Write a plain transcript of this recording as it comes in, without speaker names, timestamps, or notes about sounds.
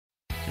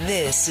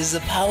This is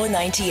a Power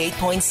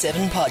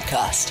 98.7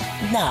 podcast.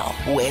 Now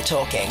we're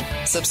talking.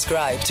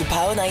 Subscribe to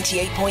Power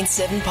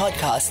 98.7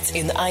 podcasts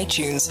in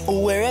iTunes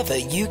or wherever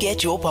you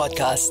get your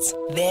podcasts.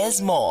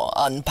 There's more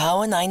on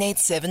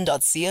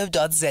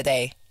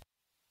power987.co.za.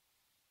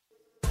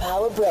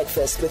 Power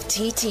Breakfast with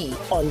TT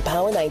on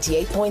Power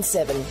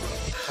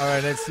 98.7. All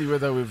right, let's see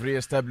whether we've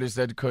re-established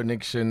that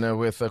connection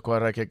with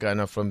Kwara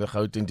Kekana from the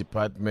Gauteng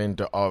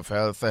Department of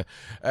Health.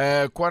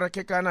 Kwara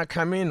Kekana,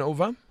 come in,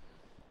 over.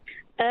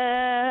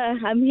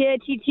 I'm here,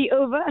 TT,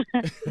 over.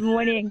 Good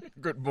morning.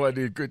 Good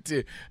morning. Good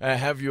to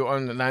have you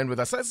on the line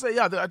with us.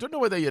 I don't know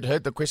whether you'd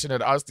heard the question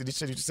I'd asked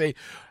initially to say,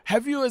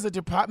 have you as a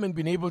department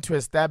been able to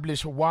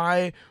establish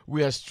why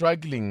we are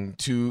struggling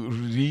to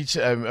reach,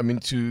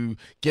 to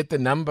get the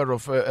number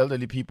of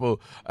elderly people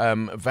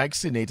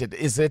vaccinated?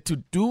 Is it to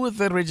do with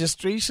the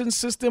registration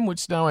system,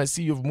 which now I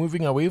see you're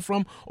moving away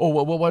from,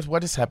 or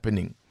what is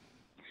happening?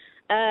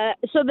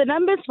 So the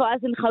numbers for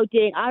us in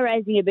Gauteng are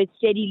rising a bit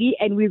steadily,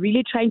 and we're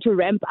really trying to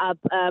ramp up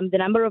the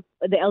number of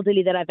the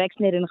elderly that are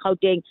vaccinated in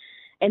Gauteng.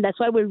 And that's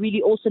why we're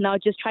really also now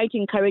just trying to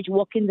encourage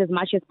walk-ins as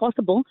much as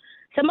possible.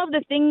 Some of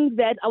the things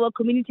that our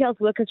community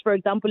health workers, for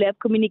example, have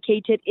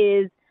communicated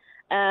is,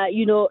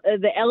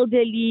 the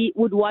elderly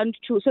would want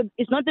to. So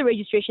it's not the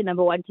registration,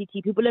 number one,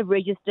 TT. People have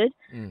registered.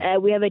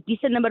 We have a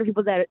decent number of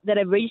people that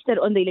have registered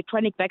on the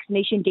electronic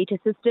vaccination data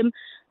system.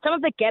 Some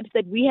of the gaps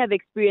that we have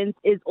experienced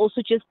is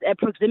also just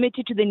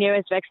proximity to the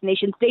nearest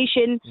vaccination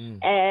station,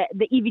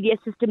 the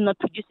EVDS system not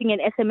producing an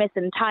SMS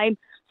in time.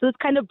 So it's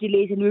kind of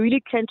delays, and we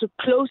really trying to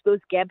close those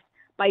gaps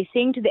by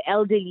saying to the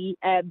elderly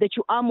that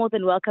you are more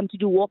than welcome to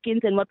do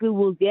walk-ins, and what we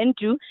will then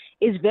do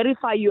is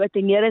verify you at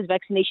the nearest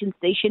vaccination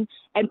station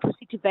and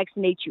proceed to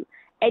vaccinate you.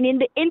 And in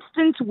the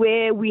instance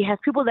where we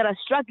have people that are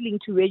struggling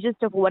to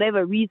register for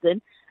whatever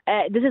reason,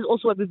 this is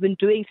also what we've been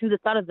doing since the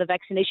start of the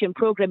vaccination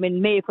program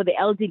in May for the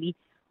elderly.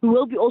 We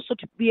will be also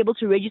to be able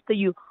to register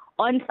you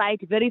on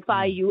site,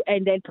 verify you,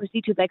 and then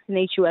proceed to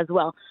vaccinate you as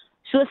well.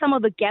 So some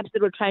of the gaps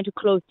that we're trying to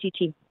close,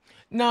 TT.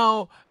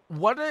 Now,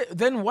 what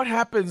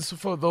happens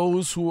for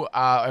those who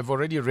have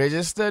already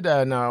registered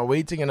and are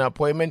waiting an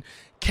appointment?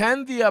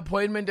 Can the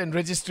appointment and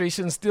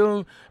registration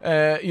still,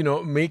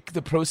 make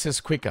the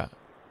process quicker?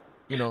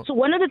 So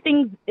one of the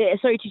things,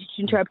 sorry to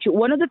interrupt you,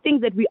 one of the things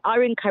that we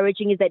are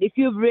encouraging is that if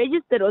you've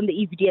registered on the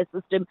EVDS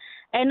system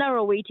and are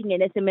awaiting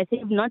an SMS,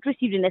 if you've not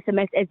received an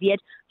SMS as yet,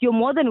 you're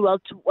more than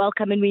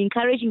welcome, and we're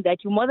encouraging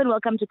that. You're more than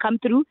welcome to come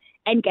through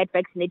and get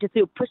vaccinated.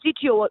 So proceed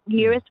to your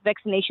nearest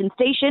vaccination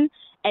station,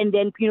 and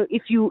then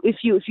if you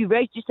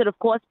registered, of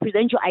course,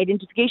 present your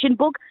identification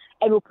book,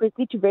 and we'll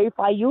proceed to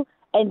verify you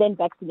and then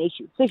vaccinate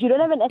you. So if you don't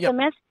have an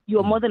SMS, you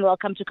are more than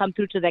welcome to come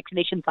through to the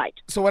vaccination site.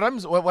 So what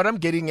I'm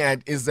getting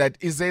at is that,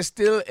 is there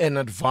still an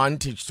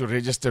advantage to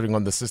registering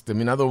on the system?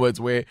 In other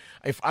words, where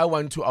if I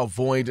want to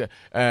avoid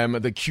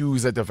the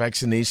queues at the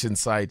vaccination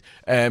site,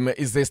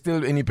 is there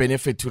still any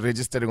benefit to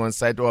registering on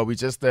site, or are we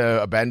just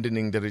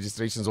abandoning the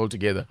registrations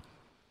altogether?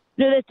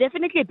 No, there's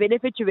definitely a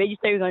benefit to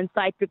registering on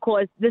site,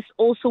 because this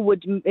also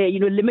would,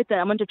 limit the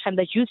amount of time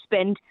that you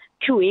spend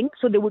queuing.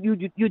 So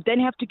you then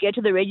have to get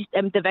to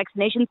the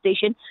vaccination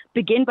station,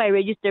 begin by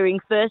registering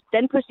first,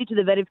 then proceed to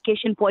the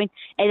verification point,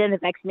 and then the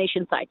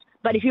vaccination site.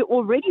 But if you're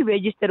already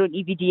registered on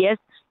EVDS,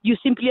 you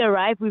simply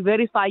arrive, we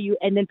verify you,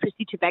 and then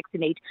proceed to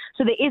vaccinate.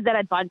 So there is that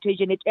advantage,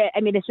 and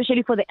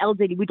especially for the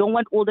elderly, we don't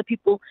want older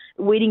people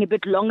waiting a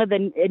bit longer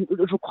than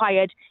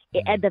required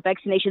at the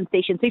vaccination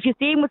station. So if you're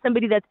staying with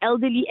somebody that's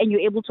elderly and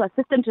you're able to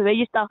assist them to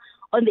register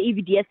on the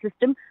EVDS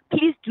system,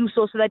 please do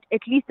so that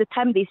at least the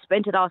time they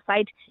spent at our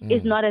site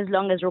is not as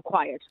long as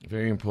required.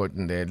 Very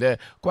important there.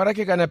 Kwara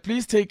Kekana,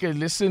 please take a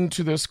listen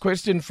to this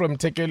question from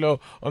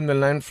Tekelo on the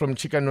line from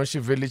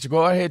Chikanoshi Village.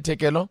 Go ahead,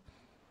 Tekelo.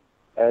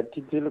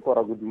 TT,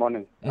 good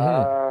morning.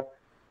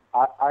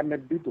 I'm a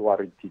bit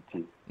worried,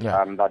 TT,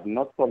 that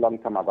not so long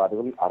time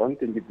ago, I don't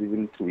think it's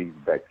even 2 weeks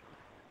back,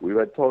 we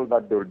were told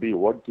that there will be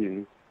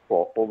walk-ins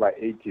for over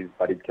 80s,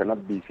 but it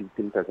cannot be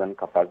 15%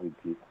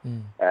 capacity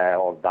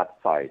of that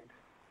side.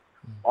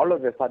 All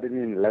of a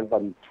sudden, in less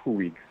than 2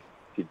 weeks,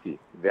 TT,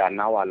 they are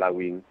now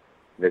allowing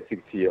the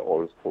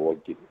 60-year-olds to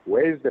walk in.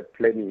 Where is the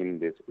planning in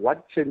this?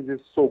 What changes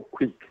so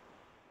quick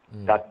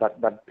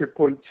that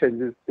people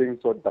changes things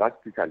so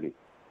drastically?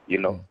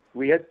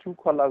 We had two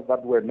callers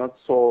that were not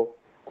so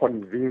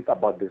convinced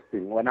about this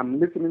thing. When I'm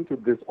listening to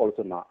this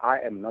also now, I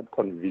am not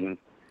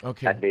convinced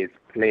that there is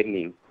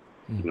planning.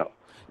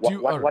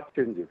 What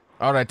changes?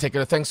 All right,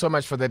 Tekela, thanks so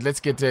much for that. Let's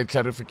get a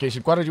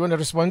clarification. Kwara, do you want to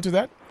respond to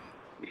that?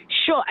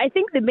 Sure. I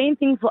think the main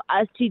thing for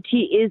us,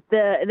 TT, is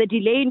the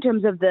delay in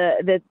terms of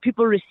the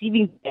people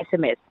receiving the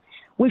SMS.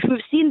 We've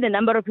seen the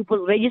number of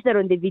people registered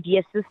on the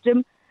VDS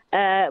system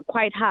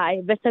quite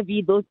high,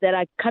 vis-a-vis those that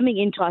are coming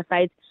into our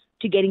sites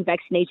to getting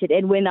vaccinated.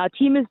 And when our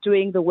team is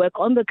doing the work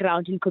on the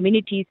ground in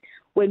communities,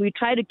 when we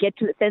try to get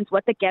to the sense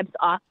what the gaps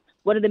are,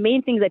 one of the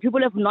main things that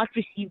people have not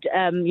received,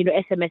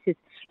 SMSs.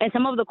 And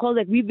some of the calls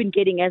that we've been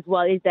getting as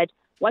well is that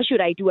what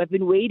should I do? I've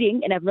been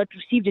waiting and I've not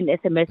received an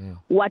SMS.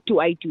 What do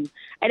I do?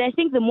 And I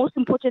think the most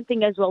important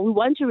thing as well, we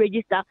want to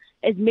register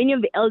as many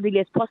of the elderly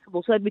as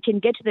possible so that we can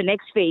get to the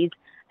next phase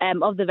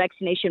of the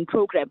vaccination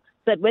program.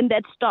 So that when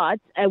that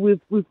starts,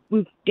 we've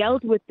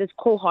dealt with this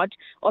cohort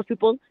of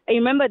people. And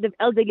remember, the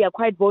elderly are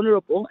quite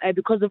vulnerable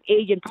because of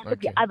age and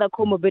possibly other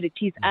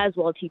comorbidities as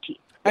well, TT.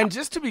 And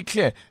just to be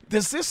clear,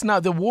 does this now,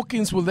 the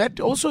walk-ins, will that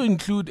also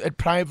include at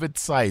private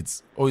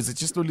sites? Or is it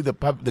just only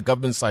the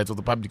government sites or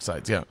the public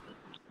sites? Yeah.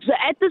 So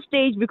at this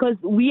stage, because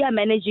we're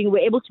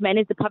able to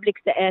manage the public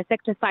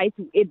sector sites,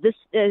 this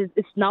is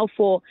now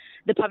for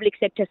the public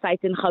sector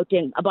sites in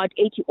Gauteng, about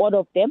 80 odd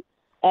of them.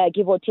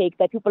 Give or take,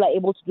 that people are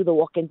able to do the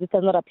walk-ins. This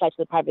does not apply to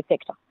the private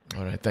sector.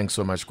 All right, thanks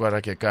so much.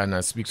 Kwarake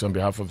Kana speaks on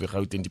behalf of the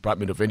Gauteng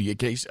Department of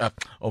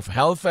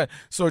Health.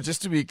 So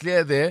just to be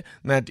clear there,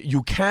 that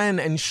you can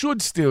and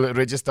should still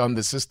register on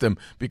the system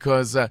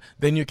because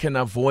then you can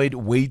avoid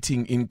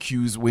waiting in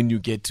queues when you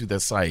get to the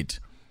site.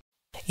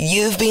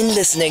 You've been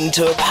listening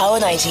to a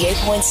Power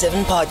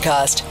 98.7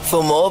 podcast.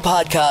 For more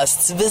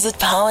podcasts, visit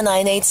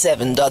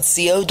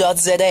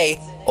power987.co.za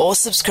or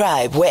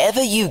subscribe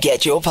wherever you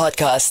get your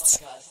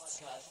podcasts.